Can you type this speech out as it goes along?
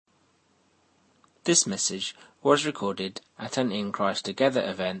This message was recorded at an In Christ Together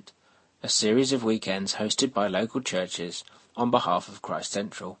event, a series of weekends hosted by local churches on behalf of Christ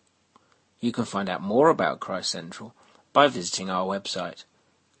Central. You can find out more about Christ Central by visiting our website,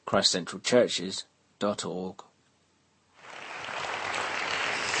 christcentralchurches.org.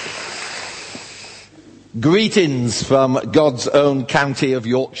 Greetings from God's own county of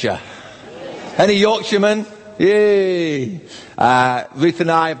Yorkshire. Any Yorkshiremen? Yay! Ruth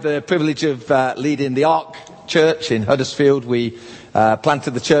and I have the privilege of leading the Ark Church in Huddersfield. We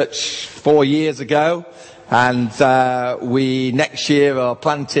planted the church 4 years ago, and we next year are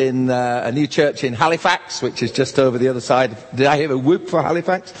planting a new church in Halifax, which is just over the other side. Did I hear a whoop for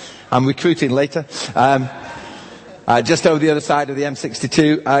Halifax? I'm recruiting later. Just over the other side of the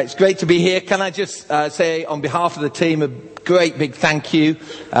M62. It's great to be here. Can I just say on behalf of the team a great big thank you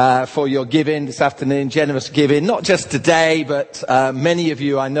for your giving this afternoon, generous giving, not just today, but many of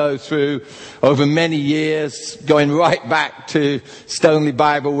you I know through over many years, going right back to Stoneleigh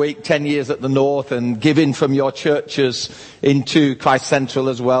Bible Week, 10 years at the North, and giving from your churches into Christ Central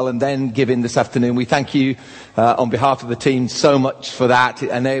as well, and then giving this afternoon. We thank you on behalf of the team so much for that. It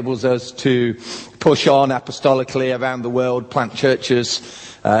enables us to push on apostolically around the world, plant churches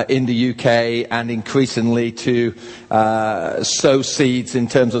in the UK, and increasingly to sow seeds in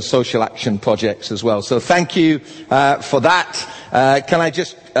terms of social action projects as well. So thank you for that. Can I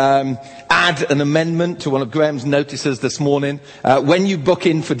just add an amendment to one of Graham's notices this morning? When you book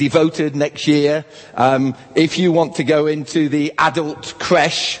in for Devoted next year, if you want to go into the adult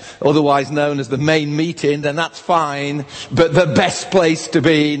creche, otherwise known as the main meeting, then that's fine. But the best place to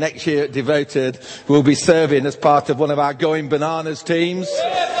be next year at Devoted will be serving as part of one of our Going Bananas teams.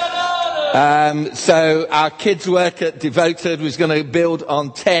 So our kids' work at Devoted was going to build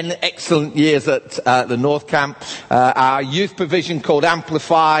on 10 excellent years at the North Camp. Our youth provision called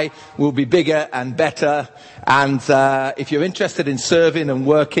Amplify will be bigger and better. And if you're interested in serving and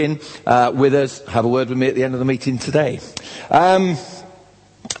working with us, have a word with me at the end of the meeting today.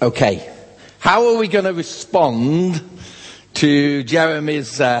 Okay. How are we going to respond to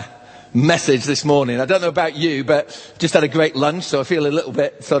Jeremy's message this morning? I don't know about you, but just had a great lunch, so I feel a little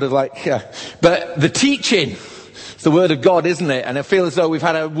bit sort of like, but the teaching, it's the word of God, isn't it? And I feel as though we've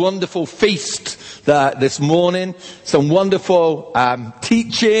had a wonderful feast this morning, some wonderful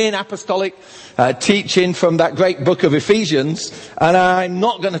teaching, apostolic teaching from that great book of Ephesians. And I'm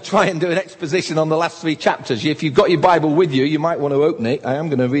not going to try and do an exposition on the last 3 chapters. If you've got your Bible with you, you might want to open it. I am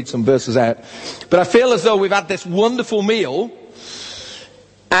going to read some verses out. But I feel as though we've had this wonderful meal.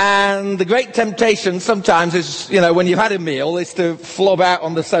 And the great temptation sometimes is, when you've had a meal, is to flob out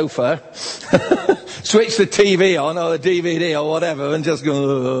on the sofa, switch the TV on or the DVD or whatever, and just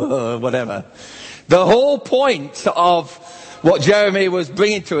go, whatever. The whole point of what Jeremy was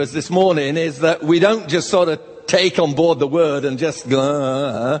bringing to us this morning is that we don't just sort of take on board the word and just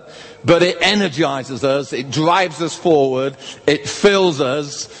go, but it energizes us, it drives us forward, it fills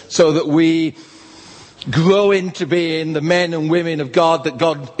us so that we grow into being the men and women of God that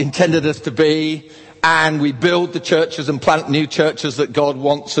God intended us to be, and we build the churches and plant new churches that God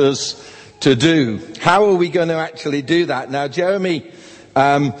wants us to do. How are we going to actually do that? Now, Jeremy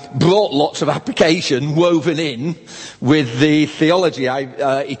brought lots of application woven in with the theology.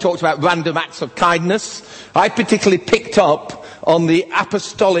 He talked about random acts of kindness. I particularly picked up on the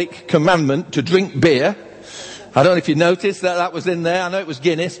apostolic commandment to drink beer. I don't know if you noticed that was in there. I know it was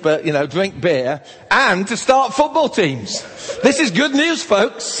Guinness, but, drink beer. And to start football teams. This is good news,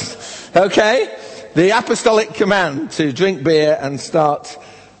 folks. Okay? The apostolic command to drink beer and start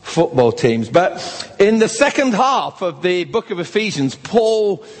football teams. But in the second half of the book of Ephesians,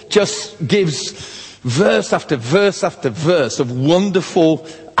 Paul just gives verse after verse after verse of wonderful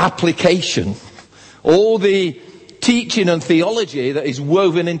application. All the teaching and theology that is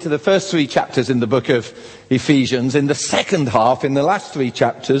woven into the first 3 chapters in the book of Ephesians. In the second half, in the last 3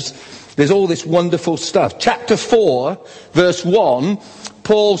 chapters, there's all this wonderful stuff. Chapter 4, verse 1,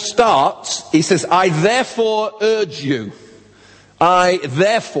 Paul starts, he says, I therefore urge you. It's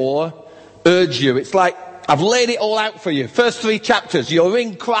like, I've laid it all out for you. First 3 chapters, you're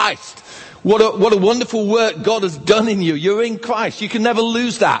in Christ. What a wonderful work God has done in you. You're in Christ. You can never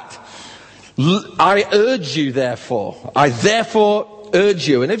lose that. I urge you, therefore. I therefore urge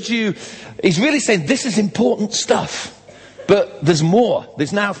you. And he's really saying this is important stuff. But there's more.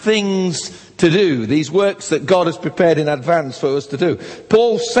 There's now things to do. These works that God has prepared in advance for us to do.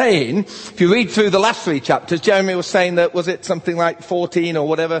 Paul's saying, if you read through the last 3 chapters, Jeremy was saying that, was it something like 14 or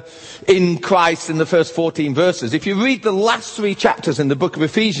whatever, in Christ in the first 14 verses. If you read the last 3 chapters in the book of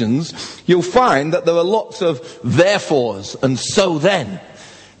Ephesians, you'll find that there are lots of therefores and so then.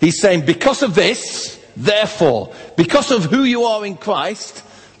 He's saying, because of this, therefore, because of who you are in Christ,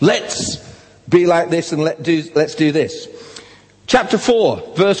 let's be like this and let's do this. Chapter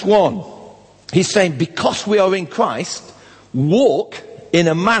 4, verse 1. He's saying, because we are in Christ, walk in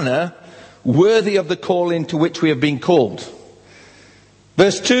a manner worthy of the calling to which we have been called.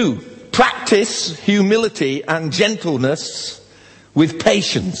 Verse 2. Practice humility and gentleness with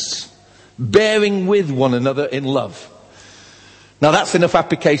patience, bearing with one another in love. Now that's enough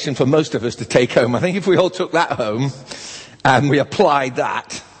application for most of us to take home. I think if we all took that home and we applied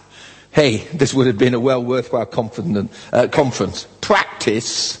that, hey, this would have been a well worthwhile conference.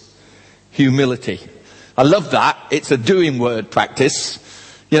 Practice humility. I love that. It's a doing word, practice.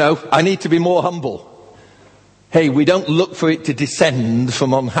 You know, I need to be more humble. Hey, we don't look for it to descend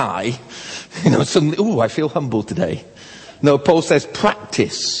from on high. You know, suddenly, I feel humble today. No, Paul says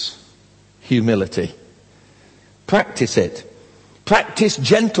practice humility. Practice it. Practice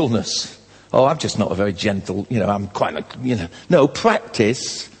gentleness. Oh, I'm just not a very gentle, I'm quite a, No,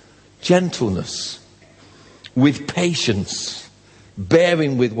 practice gentleness with patience,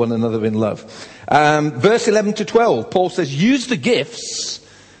 bearing with one another in love. Verse 11 to 12, Paul says, use the gifts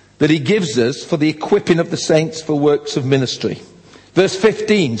that he gives us for the equipping of the saints for works of ministry. Verse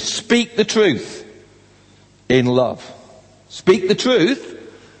 15, speak the truth in love. Speak the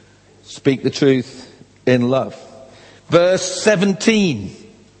truth in love. Verse 17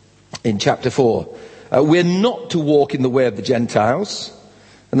 in chapter 4, we're not to walk in the way of the Gentiles.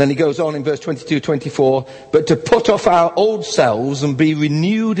 And then he goes on in verse 22-24, but to put off our old selves and be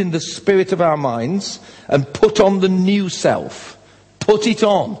renewed in the spirit of our minds and put on the new self. Put it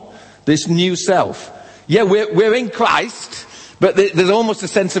on, this new self. Yeah, we're in Christ, but there's almost a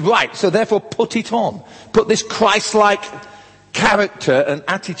sense of right. So therefore put it on. Put this Christ-like character and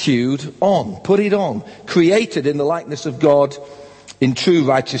attitude on. Put it on. Created in the likeness of God in true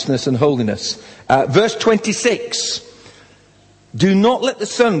righteousness and holiness. Verse 26. Do not let the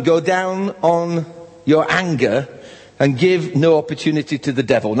sun go down on your anger and give no opportunity to the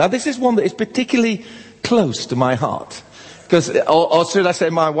devil. Now this is one that is particularly close to my heart. Because, or should I say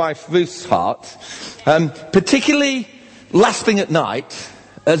my wife Ruth's heart. Particularly last thing at night,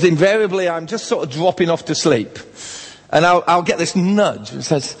 as invariably I'm just sort of dropping off to sleep. And I'll get this nudge that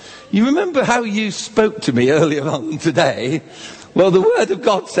says, you remember how you spoke to me earlier on today? Well, the word of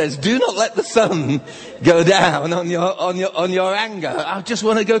God says, do not let the sun go down on your anger. I just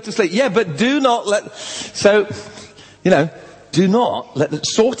want to go to sleep. Yeah, but do not let, do not let,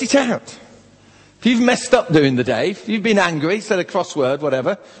 sort it out. If you've messed up during the day, if you've been angry, said a crossword,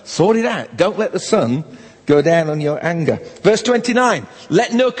 whatever, sort it out. Don't let the sun go down on your anger. Verse 29,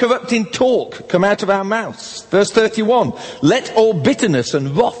 let no corrupting talk come out of our mouths. Verse 31, let all bitterness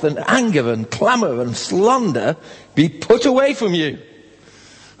and wrath and anger and clamour and slander be put away from you,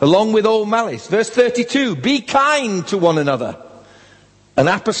 along with all malice. Verse 32, be kind to one another. An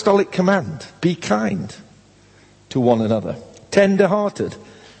apostolic command, be kind to one another. Tender-hearted,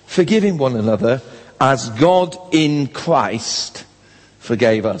 forgiving one another as God in Christ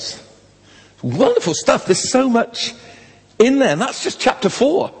forgave us. Wonderful stuff. There's so much in there. And that's just chapter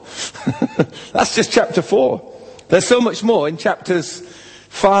 4. That's just chapter 4. There's so much more in chapters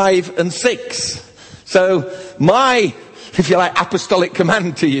 5 and 6. So my, if you like, apostolic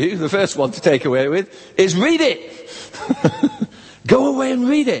command to you, the first one to take away with, is read it. Go away and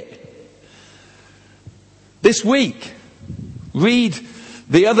read it. This week, read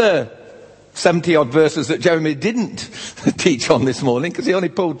the other 70 odd verses that Jeremy didn't teach on this morning, because he only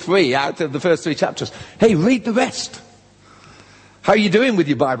pulled 3 out of the first 3 chapters. Hey, read the rest. How are you doing with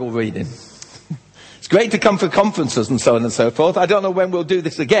your Bible reading? It's great to come for conferences and so on and so forth. I don't know when we'll do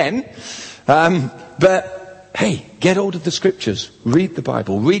this again. But hey, get hold of the scriptures. Read the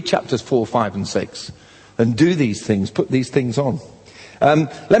Bible. Read chapters 4, 5 and 6. And do these things. Put these things on.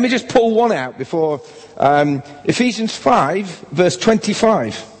 Let me just pull one out before Ephesians 5 verse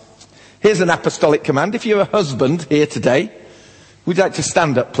 25. Here's an apostolic command. If you're a husband here today, would you like to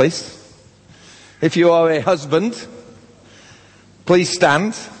stand up, please? If you are a husband, please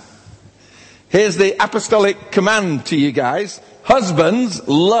stand. Here's the apostolic command to you guys. Husbands,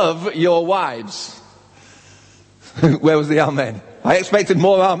 love your wives. Where was the amen? I expected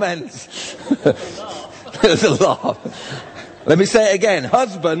more amens. There's a lot. Let me say it again.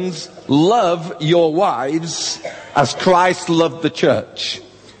 Husbands, love your wives as Christ loved the church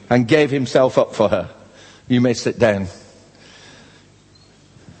and gave himself up for her. You may sit down.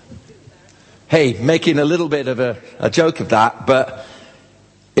 Hey, making a little bit of a joke of that, but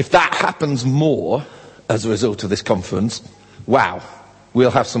if that happens more as a result of this conference, wow,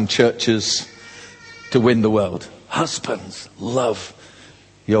 we'll have some churches to win the world. Husbands, love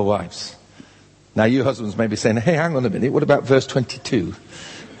your wives. Now you husbands may be saying, hey, hang on a minute, what about verse 22?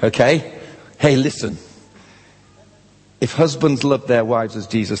 Okay? Hey, listen. If husbands love their wives as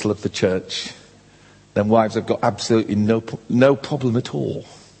Jesus loved the church, then wives have got absolutely no problem at all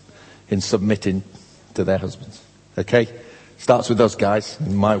in submitting to their husbands. Okay? Starts with us guys,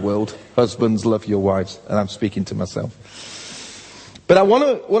 in my world. Husbands, love your wives. And I'm speaking to myself. But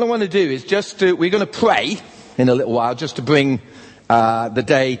what I want to do is we're going to pray in a little while, just to bring the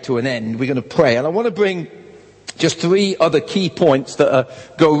day to an end. We're going to pray. And I want to bring just 3 other key points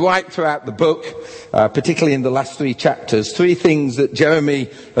that go right throughout the book, particularly in the last 3 chapters. 3 things that Jeremy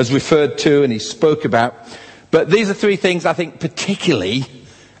has referred to and he spoke about. But these are 3 things I think particularly,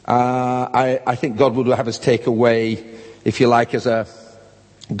 I think God would have us take away, if you like, as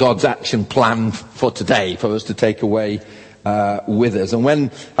God's action plan for today, for us to take away with us. And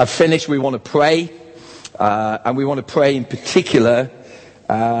when I've finished, we want to pray, and we want to pray in particular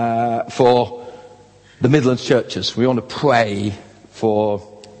for the Midlands churches. We want to pray for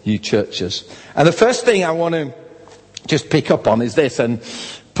you churches. And the first thing I want to just pick up on is this, and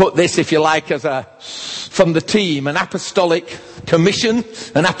put this, if you like, from the team, an apostolic commission,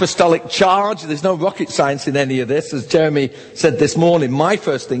 an apostolic charge. There's no rocket science in any of this. As Jeremy said this morning, my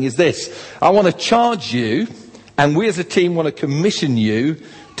first thing is this. I want to charge you, and we as a team want to commission you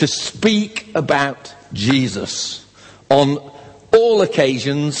to speak about Jesus on all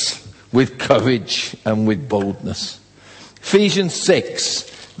occasions with courage and with boldness. Ephesians 6,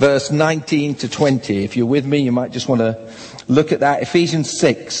 verse 19 to 20. If you're with me, you might just want to look at that. Ephesians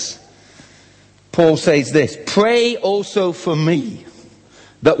 6. Paul says this, pray also for me,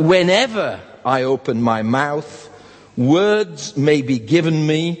 that whenever I open my mouth, words may be given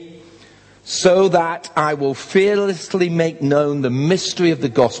me, so that I will fearlessly make known the mystery of the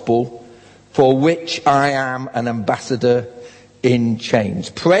gospel, for which I am an ambassador in chains.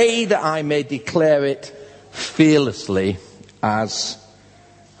 Pray that I may declare it fearlessly as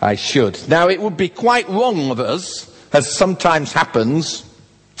I should. Now, it would be quite wrong of us, as sometimes happens,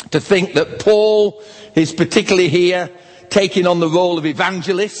 to think that Paul is particularly here taking on the role of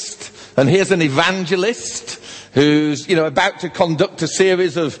evangelist. And here's an evangelist who's, about to conduct a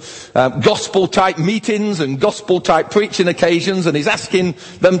series of gospel-type meetings and gospel-type preaching occasions, and he's asking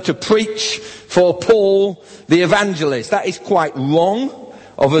them to preach for Paul, the evangelist. That is quite wrong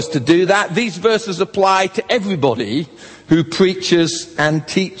of us to do that. These verses apply to everybody who preaches and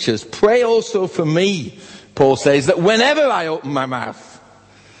teaches. Pray also for me, Paul says, that whenever I open my mouth,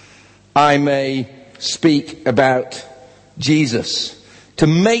 I may speak about Jesus, to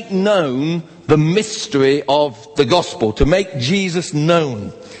make known the mystery of the gospel, to make Jesus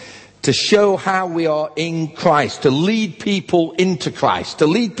known, to show how we are in Christ, to lead people into Christ, to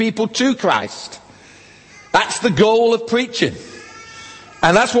lead people to Christ. That's the goal of preaching.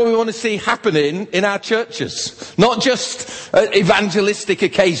 And that's what we want to see happening in our churches. Not just evangelistic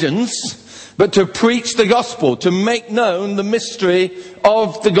occasions, but to preach the gospel, to make known the mystery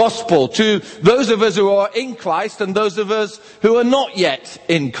of the gospel to those of us who are in Christ and those of us who are not yet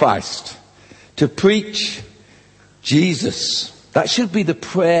in Christ. To preach Jesus. That should be the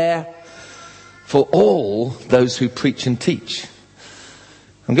prayer for all those who preach and teach.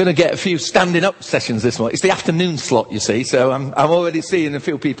 I'm going to get a few standing up sessions this morning. It's the afternoon slot, you see, so I'm already seeing a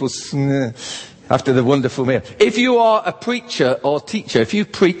few people after the wonderful meal. If you are a preacher or teacher, if you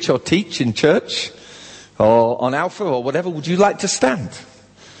preach or teach in church or on Alpha or whatever, would you like to stand?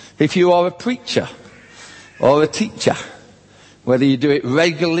 If you are a preacher or a teacher, whether you do it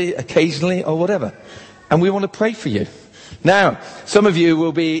regularly, occasionally or whatever, and we want to pray for you. Now, some of you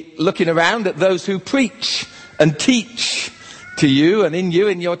will be looking around at those who preach and teach to you and in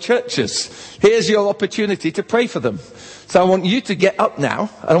your churches. Here's your opportunity to pray for them. So I want you to get up now,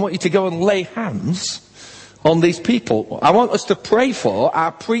 and I want you to go and lay hands on these people. I want us to pray for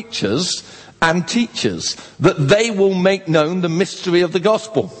our preachers and teachers, that they will make known the mystery of the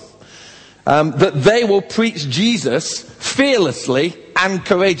gospel. That they will preach Jesus fearlessly and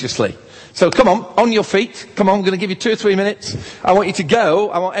courageously. So come on your feet. Come on, I'm going to give you 2 or 3 minutes. I want you to go.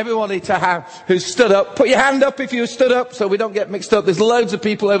 I want everybody to have, who's stood up, put your hand up if you stood up so we don't get mixed up. There's loads of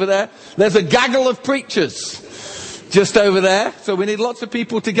people over there. There's a gaggle of preachers just over there. So we need lots of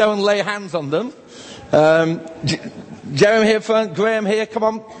people to go and lay hands on them. Jeremy here front, Graham here, come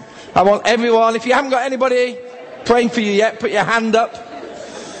on. I want everyone, if you haven't got anybody praying for you yet, put your hand up.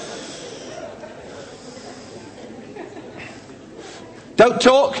 Don't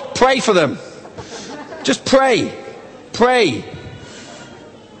talk, pray for them. Just pray. Pray.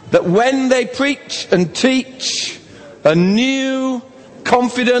 That when they preach and teach, a new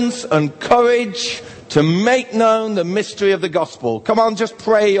confidence and courage to make known the mystery of the gospel. Come on, just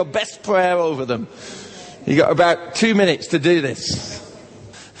pray your best prayer over them. You've got about 2 minutes to do this.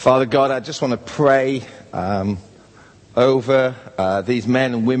 Father God, I just want to pray over these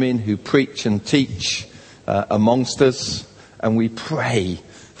men and women who preach and teach amongst us. And we pray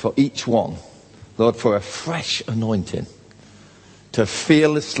for each one, Lord, for a fresh anointing to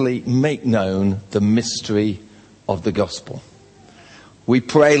fearlessly make known the mystery of the gospel. We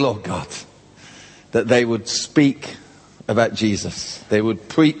pray, Lord God, that they would speak about Jesus. They would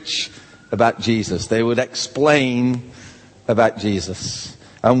preach about Jesus. They would explain about Jesus.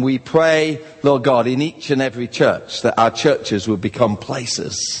 And we pray, Lord God, in each and every church, that our churches would become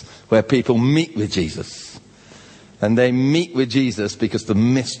places where people meet with Jesus. And they meet with Jesus because the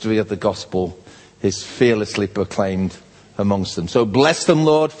mystery of the gospel is fearlessly proclaimed amongst them. So bless them,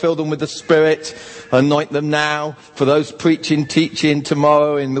 Lord. Fill them with the Spirit. Anoint them now. For those preaching, teaching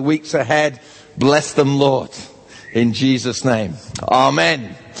tomorrow, in the weeks ahead, bless them, Lord. In Jesus' name.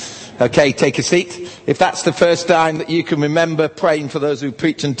 Amen. Okay, take a seat. If that's the first time that you can remember praying for those who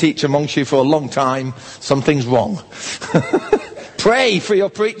preach and teach amongst you for a long time, something's wrong. Pray for your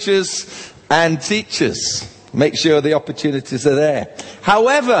preachers and teachers. Make sure the opportunities are there.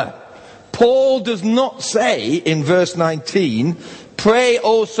 However, Paul does not say in verse 19, pray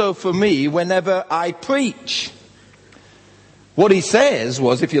also for me whenever I preach. What he says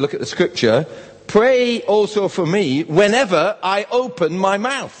was, if you look at the scripture, pray also for me whenever I open my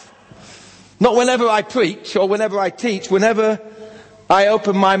mouth. Not whenever I preach or whenever I teach, whenever I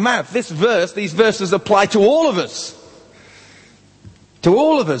open my mouth. These verses apply to all of us. To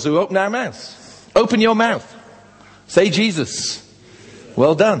all of us who open our mouths. Open your mouth. Say Jesus.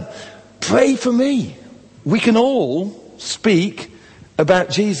 Well done. Pray for me. We can all speak about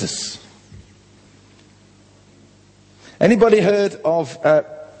Jesus. Anybody heard of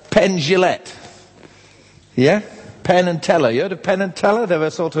Penn Jillette? Yeah? Penn and Teller. You heard of Penn and Teller? They were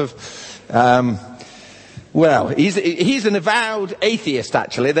sort of, he's an avowed atheist,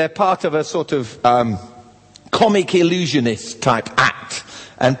 actually. They're part of a sort of comic illusionist type act.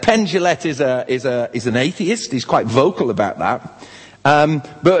 And Penn Jillette is an atheist. He's quite vocal about that.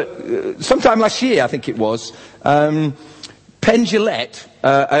 But sometime last year, I think it was, Penn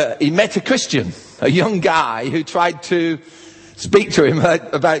Jillette, he met a Christian, a young guy who tried to speak to him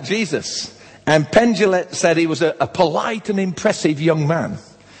about Jesus. And Penn Jillette said he was a polite and impressive young man.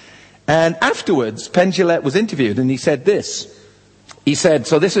 And afterwards, Penn Jillette was interviewed and he said this. He said,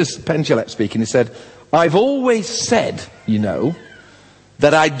 so this is Penn Jillette speaking, he said, I've always said,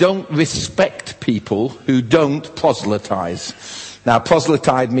 that I don't respect people who don't proselytize. Now,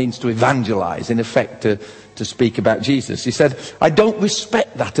 proselytize means to evangelize, in effect, to speak about Jesus. He said, I don't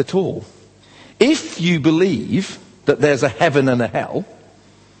respect that at all. If you believe that there's a heaven and a hell,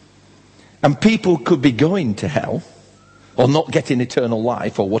 and people could be going to hell, or not getting eternal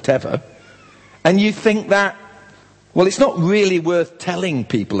life, or whatever, and you think that, well, it's not really worth telling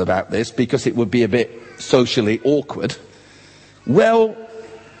people about this because it would be a bit socially awkward, well,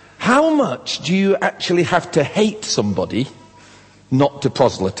 how much do you actually have to hate somebody not to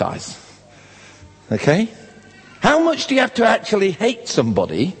proselytize? Okay? How much do you have to actually hate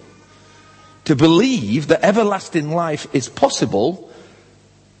somebody to believe that everlasting life is possible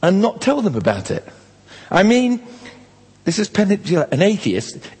and not tell them about it? I mean, this is an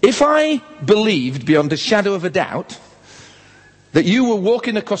atheist. If I believed beyond a shadow of a doubt that you were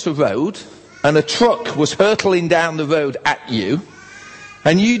walking across a road and a truck was hurtling down the road at you,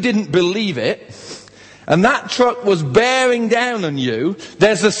 and you didn't believe it, and that truck was bearing down on you,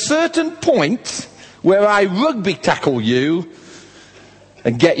 there's a certain point where I rugby tackle you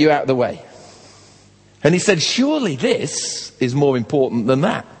and get you out of the way. And he said, surely this is more important than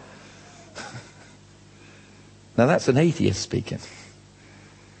that. Now that's an atheist speaking.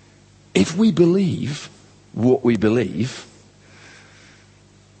 If we believe what we believe,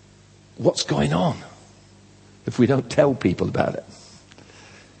 what's going on if we don't tell people about it?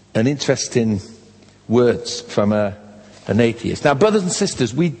 An interesting words from an atheist. Now, brothers and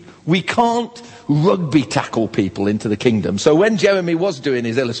sisters, we can't rugby tackle people into the kingdom. So when Jeremy was doing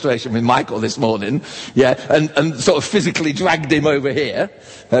his illustration with Michael this morning, and sort of physically dragged him over here,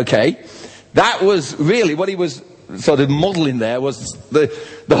 okay, that was really what he was sort of modelling there, was the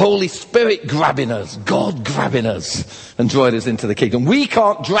Holy Spirit grabbing us, God grabbing us and drawing us into the kingdom. We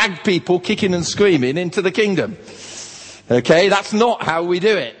can't drag people kicking and screaming into the kingdom. Okay, that's not how we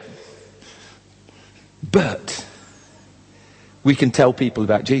do it. But we can tell people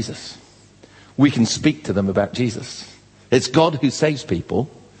about Jesus. We can speak to them about Jesus. It's God who saves people,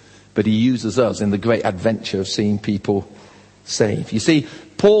 but he uses us in the great adventure of seeing people saved. You see,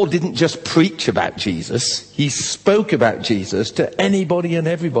 Paul didn't just preach about Jesus, he spoke about Jesus to anybody and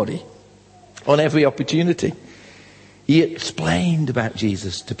everybody on every opportunity. He explained about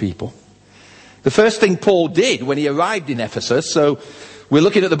Jesus to people. The first thing Paul did when he arrived in Ephesus, so we're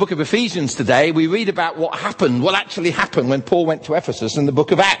looking at the book of Ephesians today, we read about what actually happened when Paul went to Ephesus in the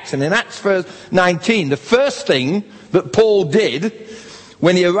book of Acts. And in Acts verse 19, the first thing that Paul did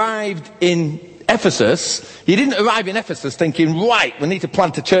when he arrived in Ephesus, he didn't arrive in Ephesus thinking, right, we need to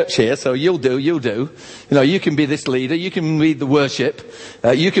plant a church here, so you'll do. You know, you can be this leader, you can lead the worship,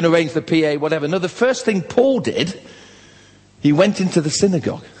 you can arrange the PA, whatever. No, the first thing Paul did, he went into the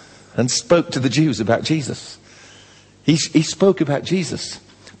synagogue and spoke to the Jews about Jesus. He spoke about Jesus.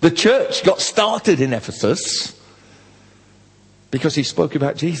 The church got started in Ephesus because he spoke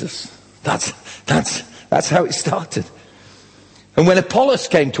about Jesus. That's how it started. And when Apollos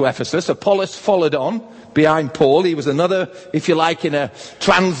came to Ephesus, Apollos followed on behind Paul. He was another, if you like, in a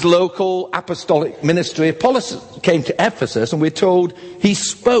translocal apostolic ministry. Apollos came to Ephesus, and we're told he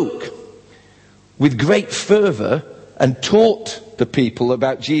spoke with great fervor and taught the people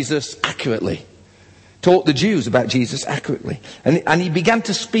about Jesus accurately. Taught the Jews about Jesus accurately. And he began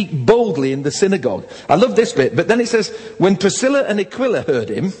to speak boldly in the synagogue. I love this bit, but then it says, when Priscilla and Aquila heard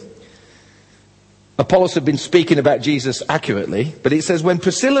him, Apollos had been speaking about Jesus accurately, but it says when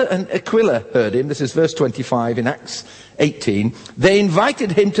Priscilla and Aquila heard him, this is verse 25 in Acts 18, they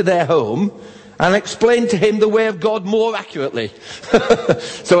invited him to their home and explained to him the way of God more accurately.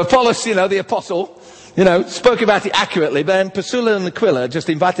 So Apollos, the apostle, spoke about it accurately, but then Priscilla and Aquila just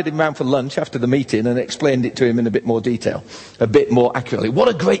invited him round for lunch after the meeting and explained it to him in a bit more detail, a bit more accurately. What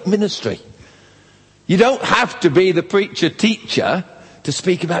a great ministry. You don't have to be the preacher-teacher to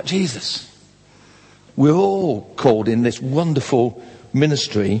speak about Jesus. We're all called in this wonderful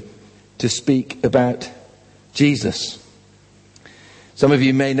ministry to speak about Jesus. Some of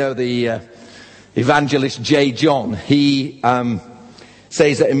you may know the evangelist J. John. He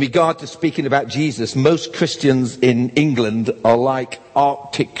says that in regard to speaking about Jesus, most Christians in England are like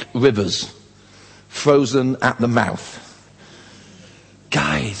Arctic rivers, frozen at the mouth.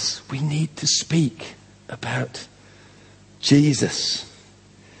 Guys, we need to speak about Jesus.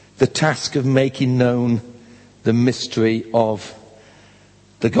 The task of making known the mystery of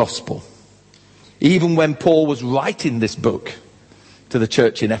the gospel. Even when Paul was writing this book to the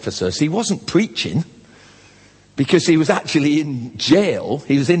church in Ephesus, he wasn't preaching because he was actually in jail.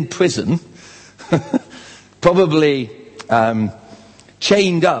 He was in prison, probably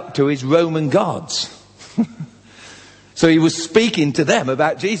chained up to his Roman guards. So he was speaking to them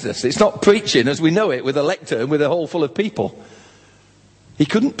about Jesus. It's not preaching as we know it with a lectern with a hall full of people. He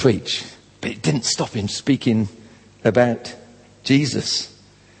couldn't preach, but it didn't stop him speaking about Jesus.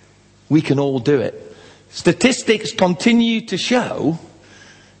 We can all do it. Statistics continue to show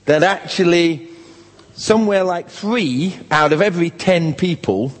that actually somewhere like 3 out of every 10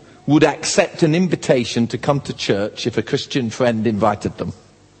 people would accept an invitation to come to church if a Christian friend invited them.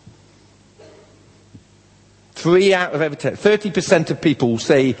 3 out of every 10. 30% of people will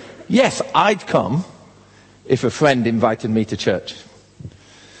say, yes, I'd come if a friend invited me to church.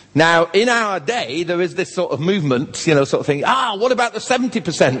 Now, in our day, there is this sort of movement, sort of thing, what about the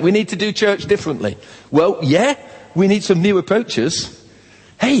 70%? We need to do church differently. Well, yeah, we need some new approaches.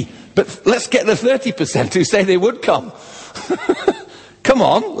 Hey, but let's get the 30% who say they would come. Come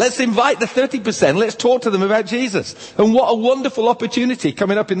on, let's invite the 30%. Let's talk to them about Jesus. And what a wonderful opportunity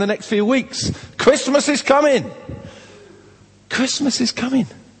coming up in the next few weeks. Christmas is coming. Christmas is coming.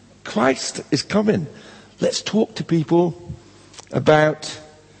 Christ is coming. Let's talk to people about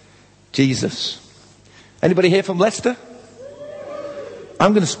Jesus. Anybody here from Leicester?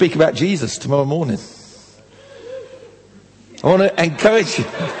 I'm going to speak about Jesus tomorrow morning. I want to encourage you.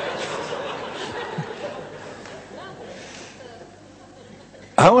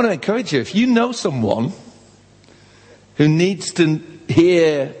 I want to encourage you. If you know someone who needs to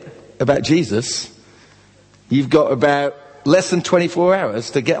hear about Jesus, you've got about less than 24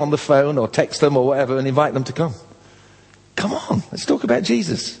 hours to get on the phone or text them or whatever and invite them to come. Come on, let's talk about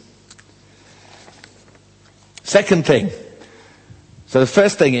Jesus. Second thing. So the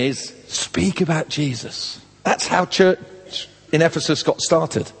first thing is speak about Jesus. That's how church in Ephesus got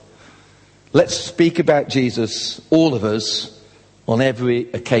started. Let's speak about Jesus, all of us, on every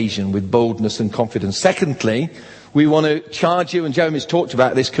occasion with boldness and confidence. Secondly, we want to charge you, and Jeremy's talked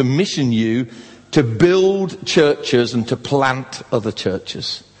about this, commission you to build churches and to plant other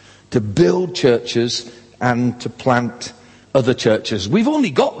churches. To build churches and to plant other churches. We've only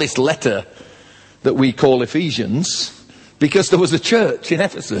got this letter that we call Ephesians because there was a church in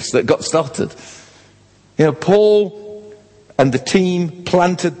Ephesus that got started. Paul and the team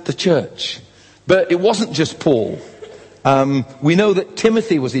planted the church. But it wasn't just Paul. We know that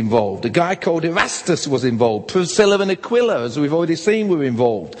Timothy was involved. A guy called Erastus was involved. Priscilla and Aquila, as we've already seen, were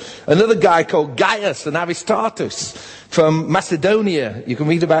involved. Another guy called Gaius and Aristarchus from Macedonia. You can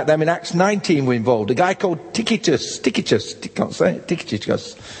read about them in Acts 19 were involved. A guy called Tychicus.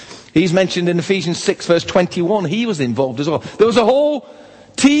 He's mentioned in Ephesians 6 verse 21. He was involved as well. There was a whole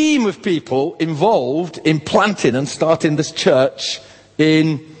team of people involved in planting and starting this church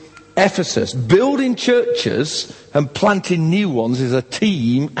in Ephesus. Building churches and planting new ones is a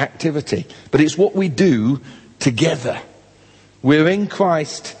team activity. But it's what we do together. We're in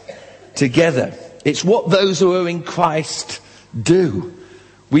Christ together. It's what those who are in Christ do.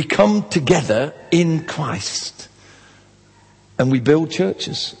 We come together in Christ. And we build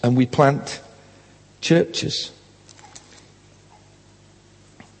churches. And we plant churches.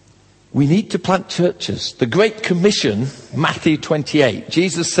 We need to plant churches. The Great Commission, Matthew 28.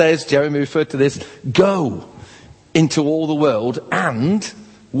 Jesus says, Jeremy referred to this, go into all the world and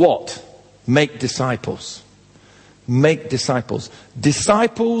what? Make disciples. Make disciples.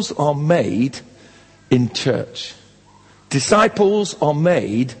 Disciples are made in church. Disciples are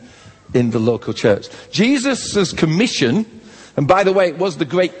made in the local church. Jesus' commission, and by the way, it was the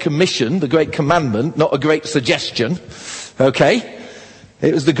Great Commission, the Great Commandment, not a great suggestion. Okay?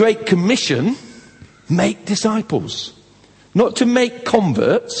 It was the Great Commission, make disciples. Not to make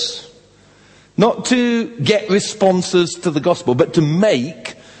converts, not to get responses to the gospel, but to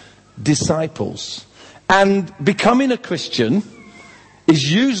make disciples. And becoming a Christian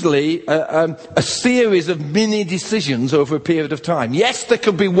is usually a series of mini decisions over a period of time. Yes, there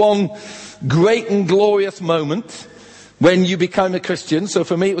could be one great and glorious moment when you become a Christian. So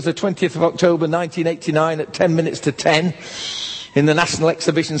for me it was the 20th of October 1989 at 10 minutes to 10. In the National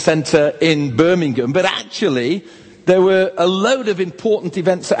Exhibition Centre in Birmingham. But actually, there were a load of important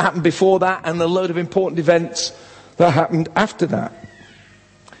events that happened before that and a load of important events that happened after that.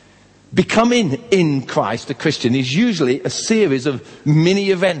 Becoming in Christ a Christian is usually a series of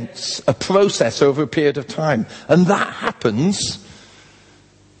mini events, a process over a period of time. And that happens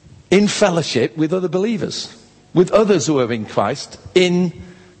in fellowship with other believers, with others who are in Christ in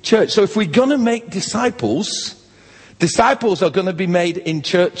church. So if we're going to make disciples, disciples are going to be made in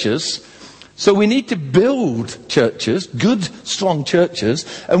churches. So we need to build churches, good, strong churches,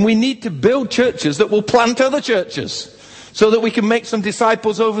 and we need to build churches that will plant other churches so that we can make some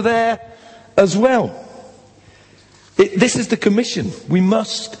disciples over there as well. This is the commission. We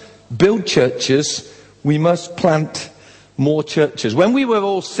must build churches. We must plant more churches. When we were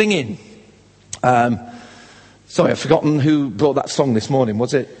all singing, sorry, I've forgotten who brought that song this morning.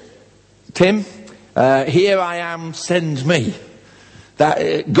 Was it Tim? Here I am, send me.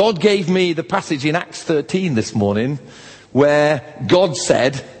 That God gave me the passage in Acts 13 this morning where God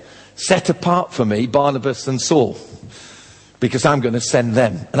said, set apart for me Barnabas and Saul because I'm going to send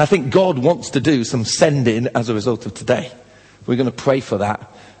them. And I think God wants to do some sending as a result of today. We're going to pray for that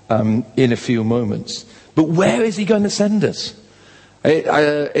in a few moments. But where is he going to send us?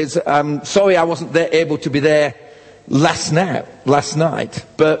 Sorry I wasn't able to be there last night,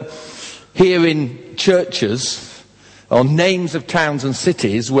 but here in churches are names of towns and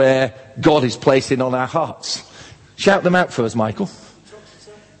cities where God is placing on our hearts. Shout them out for us, Michael.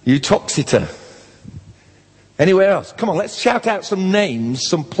 Uttoxeter. Anywhere else? Come on, let's shout out some names,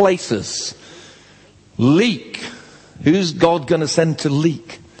 some places. Leek. Who's God going to send to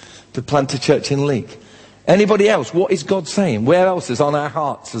Leek to plant a church in Leek? Anybody else? What is God saying? Where else is on our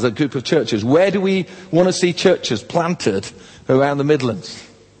hearts as a group of churches? Where do we want to see churches planted around the Midlands?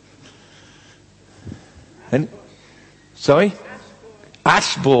 Sorry?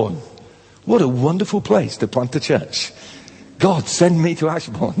 Ashbourne. What a wonderful place to plant a church. God, send me to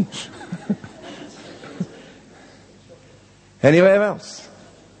Ashbourne. Anywhere else?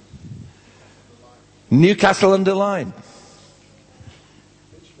 Newcastle-under-Lyme.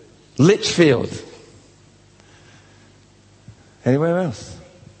 Lichfield. Anywhere else?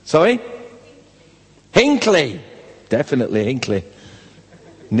 Sorry? Hinckley. Definitely Hinckley.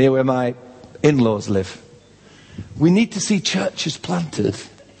 Near where my in-laws live. We need to see churches planted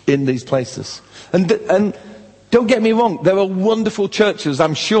in these places. And don't get me wrong, there are wonderful churches,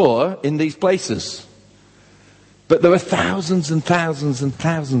 I'm sure, in these places. But there are thousands and thousands and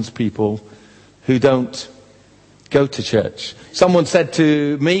thousands of people who don't go to church. Someone said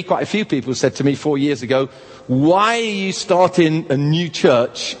to me, quite a few people said to me 4 years ago, why are you starting a new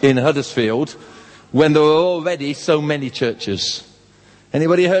church in Huddersfield when there are already so many churches?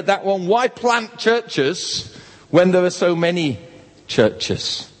 Anybody heard that one? Why plant churches when there are so many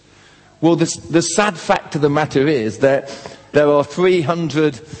churches? Well, the sad fact of the matter is that there are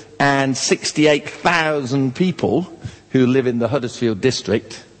 368,000 people who live in the Huddersfield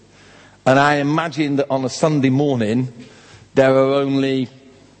district. And I imagine that on a Sunday morning, there are only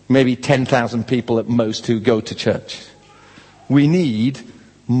maybe 10,000 people at most who go to church. We need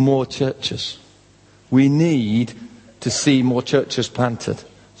more churches. We need to see more churches planted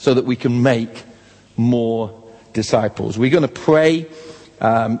so that we can make more disciples. We're going to pray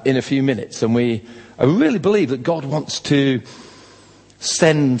in a few minutes, and I really believe that God wants to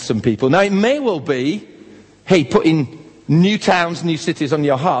send some people. Now, it may well be, hey, putting new towns, new cities on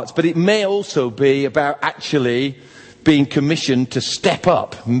your hearts, but it may also be about actually being commissioned to step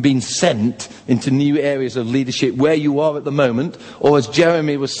up and being sent into new areas of leadership where you are at the moment, or as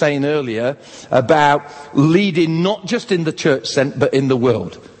Jeremy was saying earlier, about leading not just in the church sense, but in the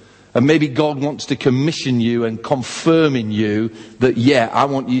world. And maybe God wants to commission you and confirm in you that, yeah, I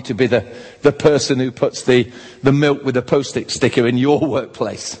want you to be the person who puts the milk with a post-it sticker in your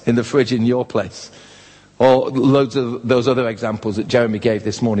workplace, in the fridge in your place. Or loads of those other examples that Jeremy gave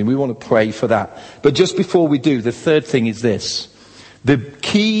this morning. We want to pray for that. But just before we do, the third thing is this. The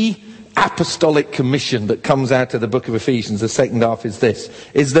key apostolic commission that comes out of the book of Ephesians, the second half, is this.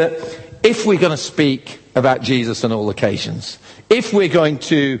 Is that if we're going to speak about Jesus on all occasions, if we're going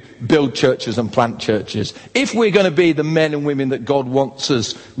to build churches and plant churches, if we're going to be the men and women that God wants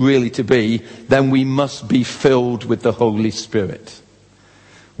us really to be, then we must be filled with the Holy Spirit.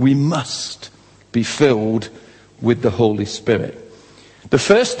 We must be filled with the Holy Spirit. The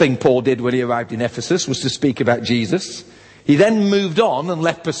first thing Paul did when he arrived in Ephesus was to speak about Jesus. He then moved on and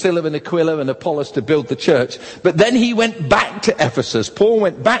left Priscilla and Aquila and Apollos to build the church. But then he went back to Ephesus. Paul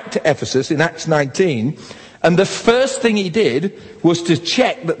went back to Ephesus in Acts 19. And the first thing he did was to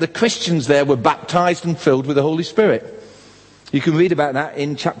check that the Christians there were baptized and filled with the Holy Spirit. You can read about that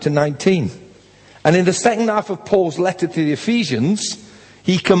in chapter 19. And in the second half of Paul's letter to the Ephesians,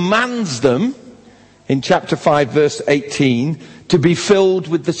 he commands them, in chapter 5, verse 18, to be filled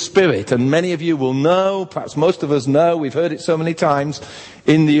with the Spirit. And many of you will know, perhaps most of us know, we've heard it so many times,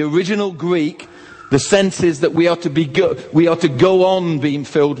 in the original Greek, the sense is that we are to go on being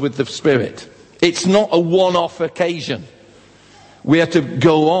filled with the Spirit. It's not a one-off occasion. We are to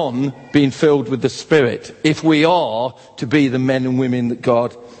go on being filled with the Spirit if we are to be the men and women that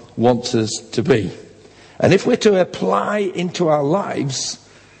God wants us to be. And if we're to apply into our lives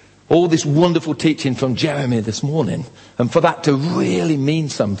all this wonderful teaching from Jeremy this morning, and for that to really mean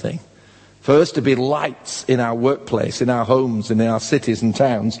something, for us to be lights in our workplace, in our homes, and in our cities and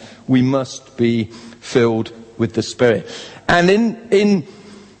towns, we must be filled with the Spirit. And in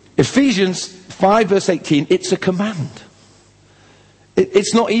Ephesians 5 verse 18, it's a command.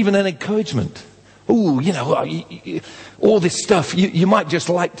 It's not even an encouragement. Oh, all this stuff, you might just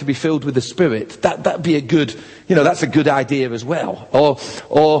like to be filled with the Spirit. That'd be a good, that's a good idea as well. Or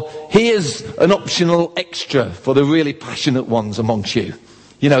here's an optional extra for the really passionate ones amongst you.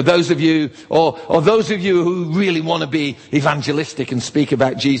 Those of you who really want to be evangelistic and speak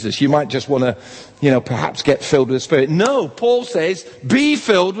about Jesus, you might just want to, perhaps get filled with the Spirit. No, Paul says, be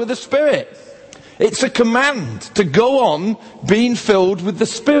filled with the Spirit. It's a command to go on being filled with the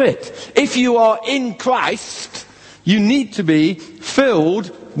Spirit. If you are in Christ, you need to be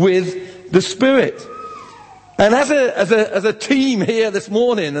filled with the Spirit. And as a team here this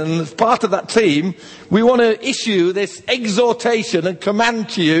morning, and as part of that team, we want to issue this exhortation and command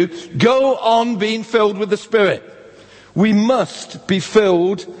to you, go on being filled with the Spirit. We must be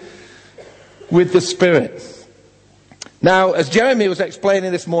filled with the Spirit. Now, as Jeremy was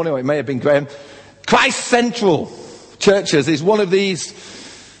explaining this morning, or it may have been Graham, Christ Central Churches is one of these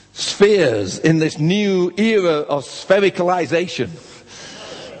spheres in this new era of sphericalization.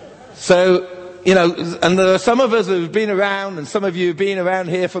 So, and there are some of us who've been around, and some of you have been around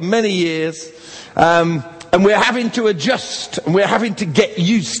here for many years, and we're having to adjust, and we're having to get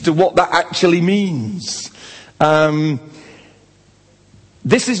used to what that actually means.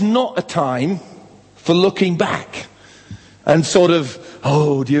 This is not a time for looking back and sort of,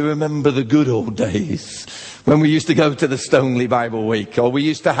 oh, do you remember the good old days when we used to go to the Stoneleigh Bible Week, or we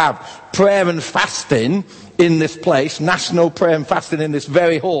used to have prayer and fasting in this place, national prayer and fasting in this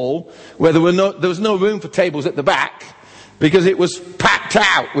very hall, where there was no room for tables at the back because it was packed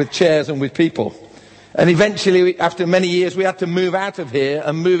out with chairs and with people. And eventually, after many years, we had to move out of here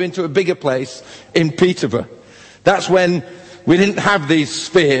and move into a bigger place in Peterborough. That's when we didn't have these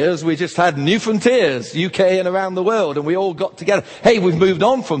spheres, we just had New Frontiers, UK and around the world, and we all got together. Hey, we've moved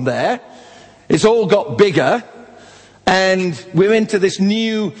on from there. It's all got bigger. And we're into this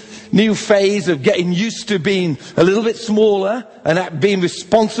new phase of getting used to being a little bit smaller and being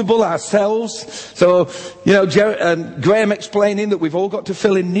responsible ourselves. So, Graham explaining that we've all got to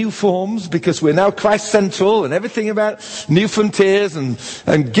fill in new forms because we're now Christ Central, and everything about New Frontiers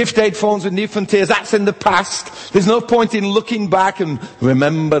and gift aid forms with New Frontiers, that's in the past. There's no point in looking back and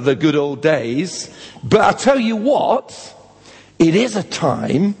remember the good old days. But I'll tell you what, it is a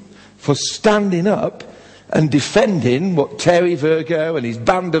time for standing up and defending what Terry Virgo and his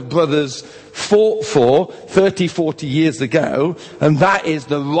band of brothers fought for 30, 40 years ago, and that is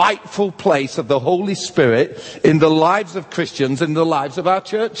the rightful place of the Holy Spirit in the lives of Christians, in the lives of our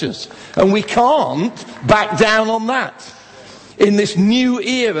churches. And we can't back down on that in this new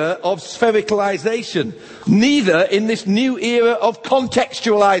era of sphericalization, neither in this new era of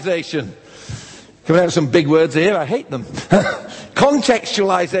contextualization. Coming out with some big words here, I hate them.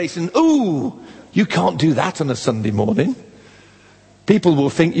 Contextualization, ooh! You can't do that on a Sunday morning. People will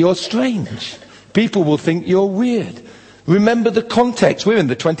think you're strange. People will think you're weird. Remember the context. We're in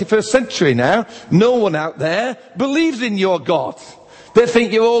the 21st century now. No one out there believes in your God. They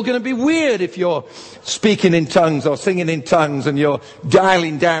think you're all going to be weird if you're speaking in tongues or singing in tongues and you're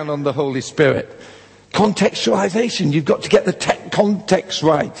dialing down on the Holy Spirit. Contextualization. You've got to get the context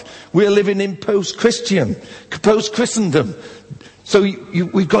right. We're living in post-Christendom. So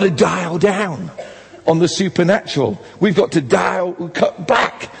we've got to dial down on the supernatural. We've got to cut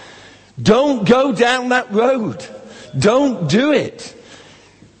back. Don't go down that road. Don't do it.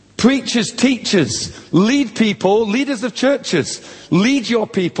 Preachers, teachers, lead people, leaders of churches, lead your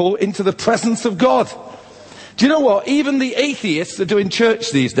people into the presence of God. Do you know what? Even the atheists are doing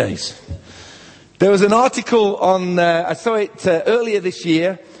church these days. There was an article on, I saw it earlier this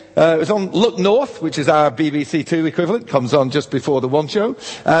year. It was on Look North, which is our BBC Two equivalent, comes on just before the One Show.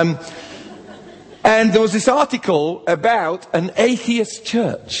 And there was this article about an atheist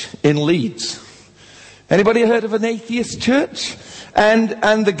church in Leeds. Anybody heard of an atheist church?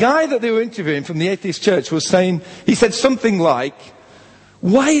 And the guy that they were interviewing from the atheist church was saying, he said something like,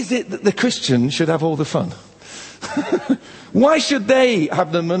 why is it that the Christians should have all the fun? Why should they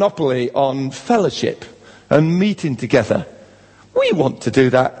have the monopoly on fellowship and meeting together? We want to do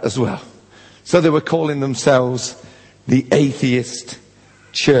that as well. So they were calling themselves the atheist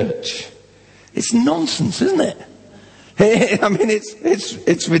church. It's nonsense, isn't it? I mean,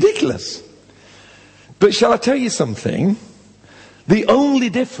 it's ridiculous. But shall I tell you something? The only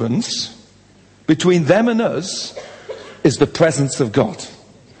difference between them and us is the presence of God.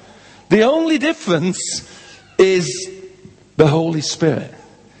 The only difference is the Holy Spirit.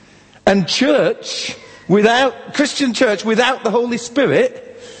 And Christian church without the Holy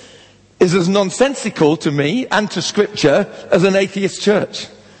Spirit is as nonsensical to me and to Scripture as an atheist church.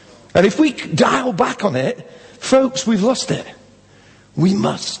 And if we dial back on it, folks, we've lost it. We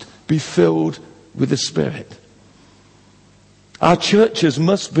must be filled with the Spirit. Our churches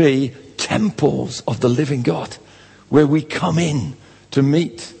must be temples of the living God, where we come in to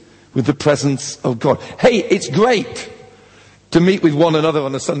meet with the presence of God. Hey, it's great to meet with one another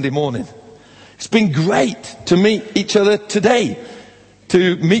on a Sunday morning. It's been great to meet each other today,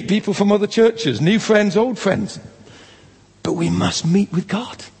 to meet people from other churches, new friends, old friends. But we must meet with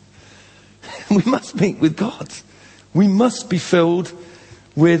God. We must meet with God. We must be filled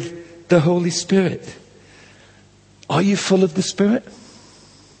with the Holy Spirit. Are you full of the Spirit?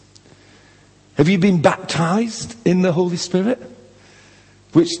 Have you been baptized in the Holy Spirit,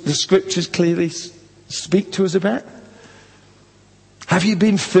 which the Scriptures clearly speak to us about? Have you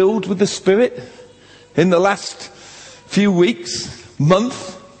been filled with the Spirit in the last few weeks,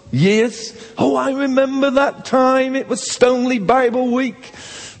 month, years? Oh, I remember that time. It was Stoneleigh Bible Week,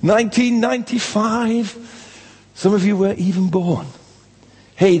 1995. Some of you weren't even born.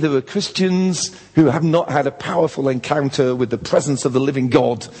 Hey, there were Christians who have not had a powerful encounter with the presence of the living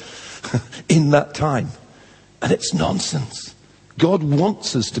God in that time. And it's nonsense. God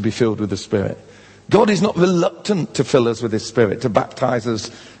wants us to be filled with the Spirit. God is not reluctant to fill us with His Spirit, to baptize us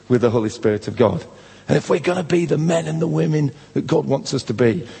with the Holy Spirit of God. And if we're going to be the men and the women that God wants us to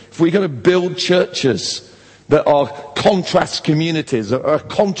be, if we're going to build churches that are contrast communities, or a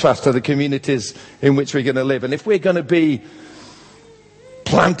contrast to the communities in which we're going to live, and if we're going to be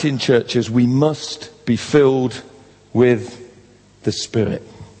planting churches, we must be filled with the Spirit.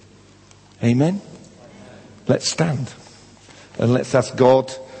 Amen? Let's stand and let's ask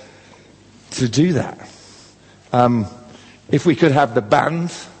God to do that. If we could have the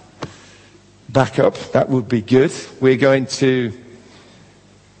band back up, that would be good. We're going to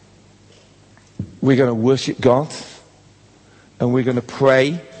worship God, and we're going to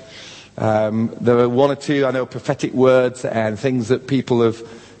pray There are one or two, I know, prophetic words and things that people have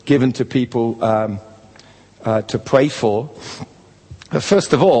given to people to pray for. But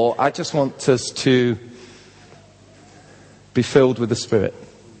first of all, I just want us to be filled with the Spirit.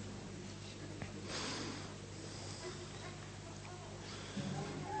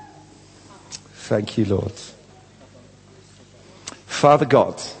 Thank you, Lord. Father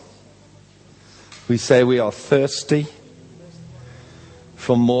God, we say we are thirsty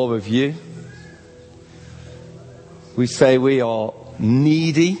for more of you. We say we are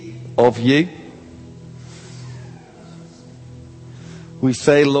needy of you. We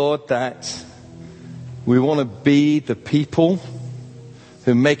say, Lord, that we want to be the people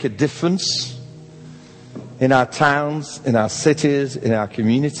who make a difference in our towns, in our cities, in our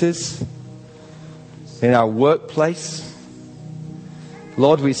communities, in our workplace.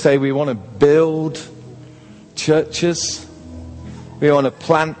 Lord, we say we want to build churches. We want to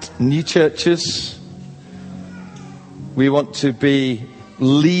plant new churches. We want to be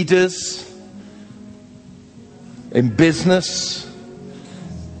leaders in business,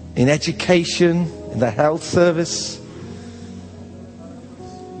 in education, in the health service.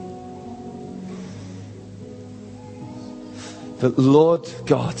 But Lord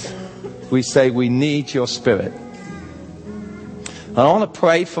God, we say we need your Spirit. And I want to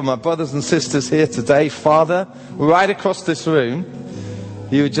pray for my brothers and sisters here today. Father, right across this room,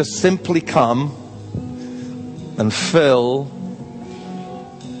 you would just simply come and fill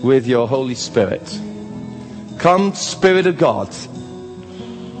with your Holy Spirit. Come, Spirit of God,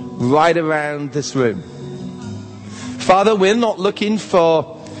 right around this room. Father, we're not looking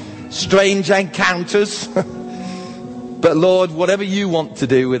for strange encounters. But Lord, whatever you want to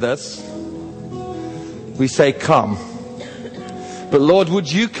do with us, we say come. But Lord, would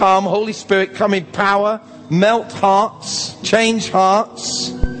you come, Holy Spirit, come in power, melt hearts, change hearts,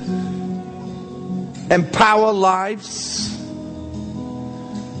 empower lives.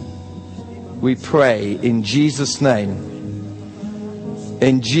 We pray in Jesus' name.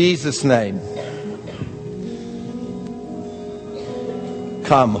 In Jesus' name.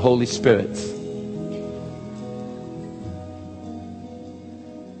 Come, Holy Spirit.